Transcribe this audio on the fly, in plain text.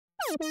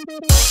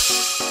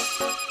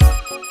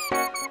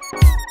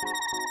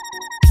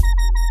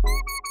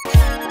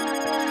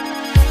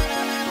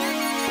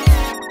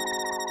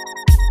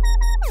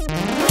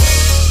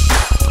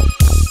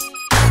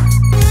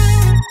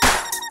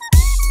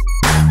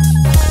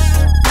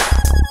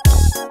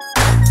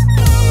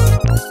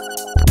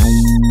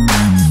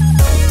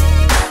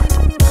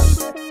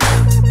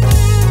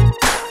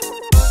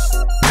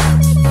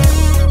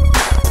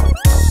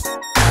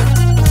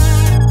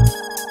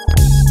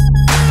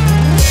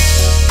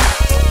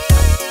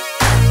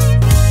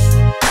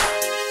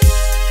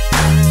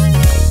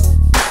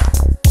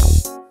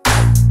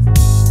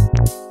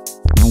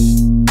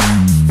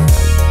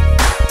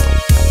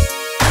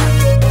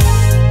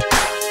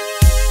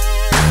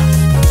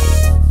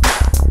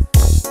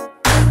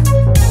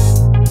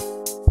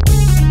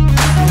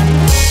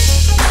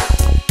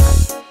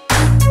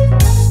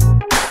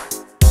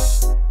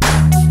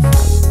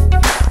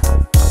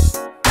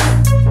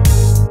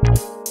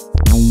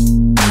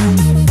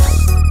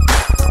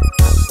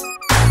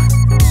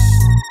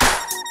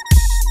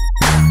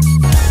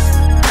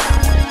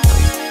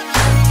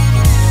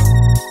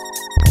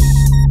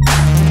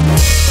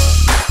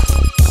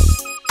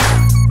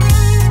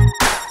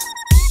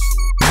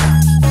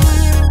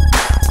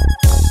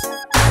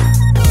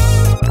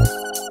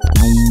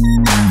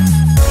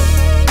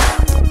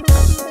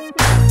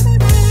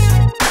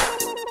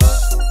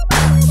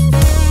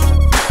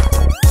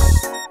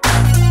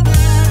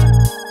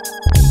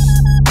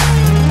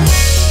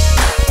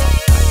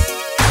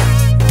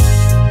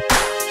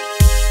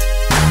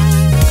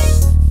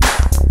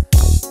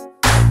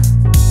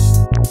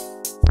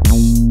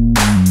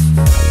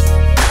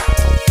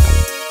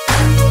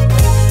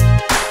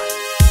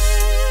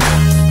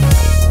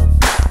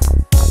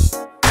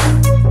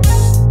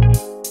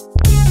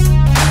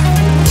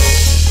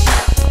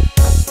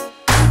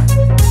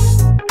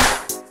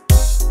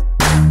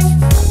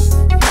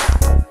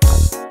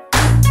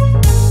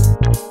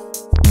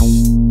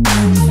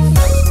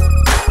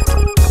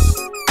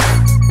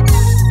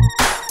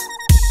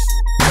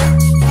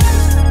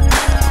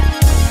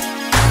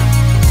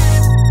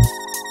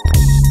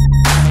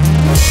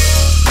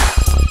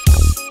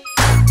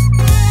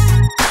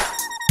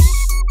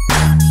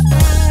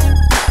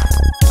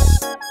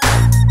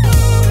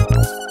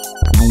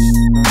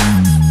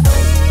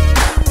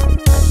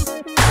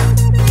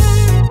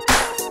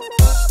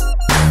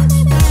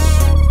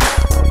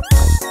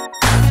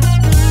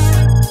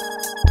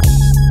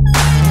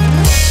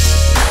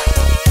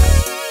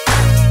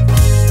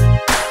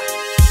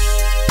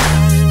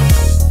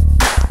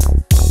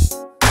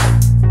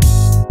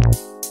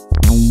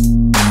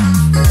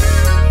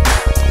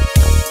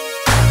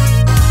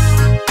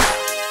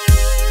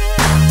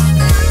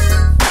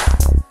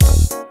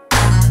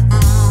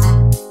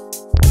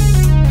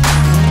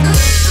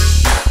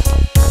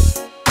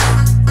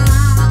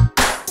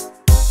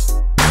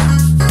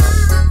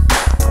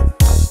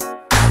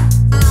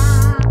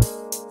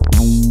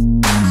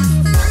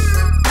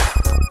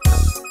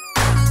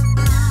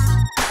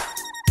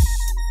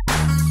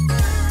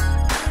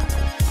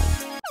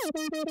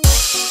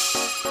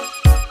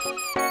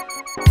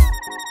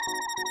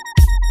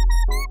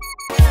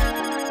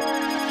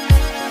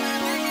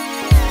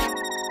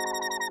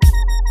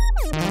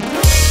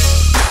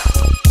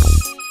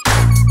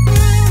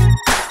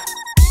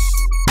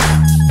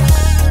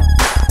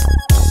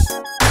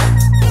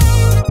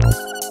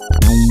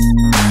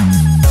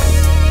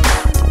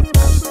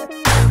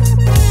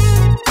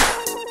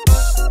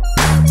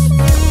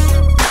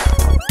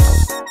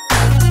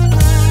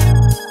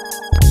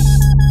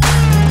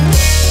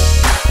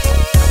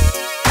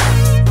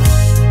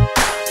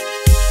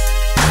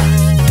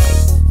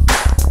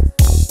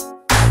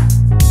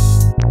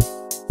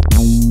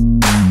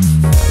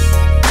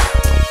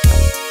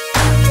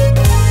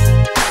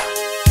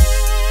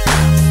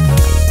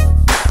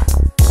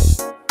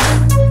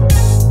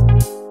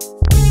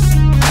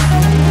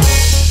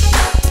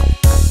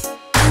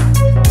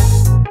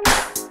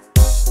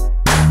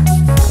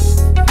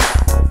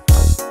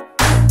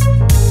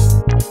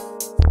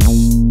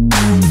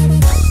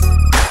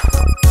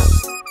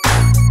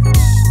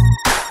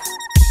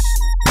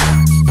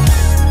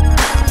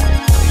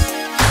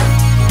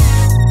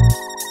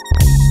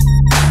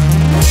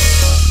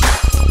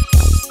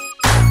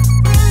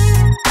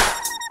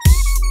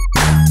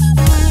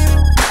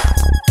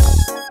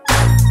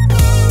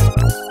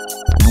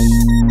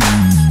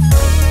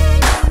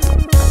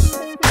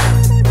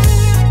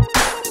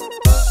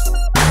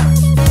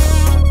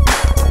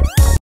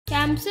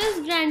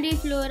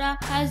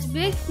Grandiflora has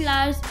big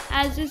flowers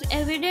as is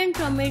evident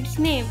from its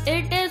name.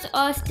 It is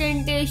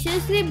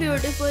ostentatiously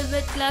beautiful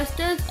with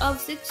clusters of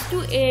 6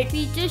 to 8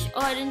 peachish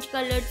orange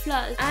colored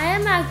flowers. I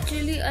am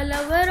actually a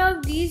lover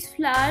of these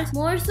flowers,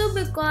 more so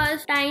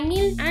because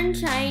tiny and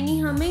shiny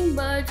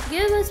hummingbirds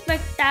give a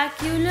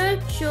spectacular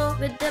show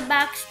with the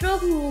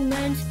backstroke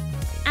movements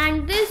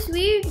and their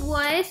sweet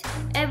voice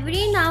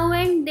every now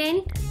and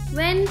then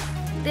when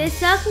they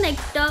suck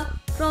nectar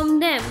from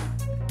them.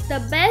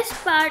 The best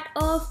part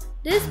of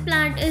This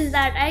plant is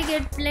that I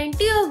get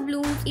plenty of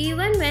blooms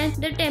even when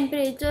the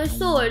temperature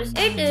soars.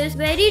 It is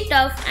very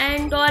tough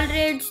and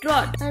tolerates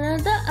drought.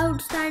 Another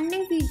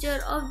outstanding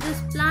feature of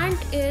this plant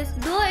is,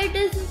 though it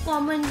is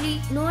commonly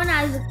known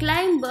as a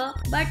climber,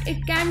 but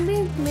it can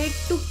be made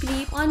to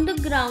creep on the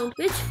ground,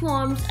 which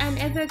forms an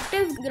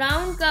effective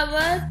ground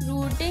cover,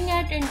 rooting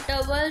at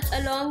intervals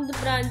along the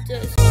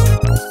branches.